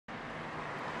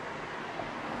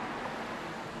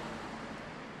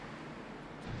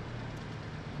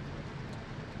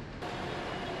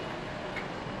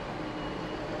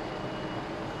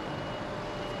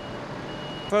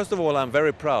First of all, I'm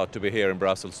very proud to be here in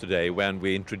Brussels today when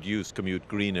we introduce Commute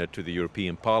Greener to the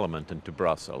European Parliament and to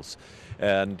Brussels.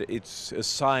 And it's a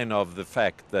sign of the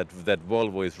fact that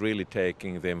Volvo is really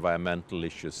taking the environmental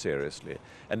issues seriously.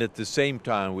 And at the same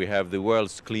time, we have the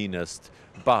world's cleanest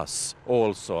bus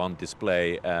also on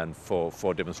display and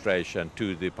for demonstration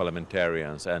to the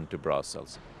parliamentarians and to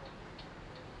Brussels.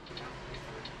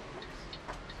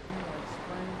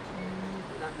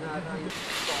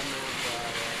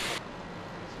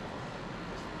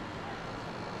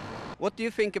 What do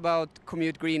you think about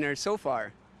Commute Greener so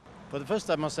far? For the first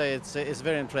time, I must say it's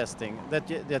very interesting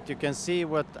that you can see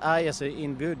what I as an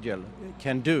individual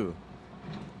can do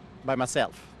by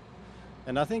myself.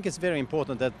 And I think it's very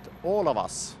important that all of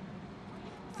us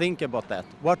think about that,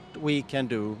 what we can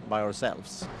do by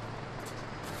ourselves.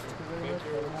 Thank you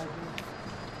very much.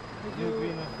 Thank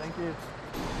you. Thank you.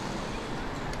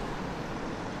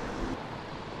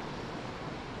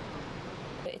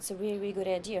 It's a really, really good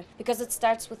idea because it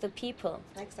starts with the people.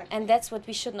 Exactly. And that's what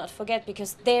we should not forget,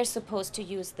 because they're supposed to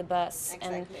use the bus.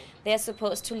 Exactly. And they're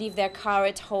supposed to leave their car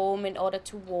at home in order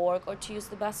to work or to use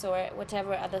the bus or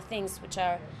whatever other things which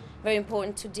are very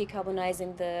important to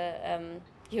decarbonizing the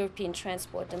European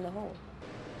transport in the whole.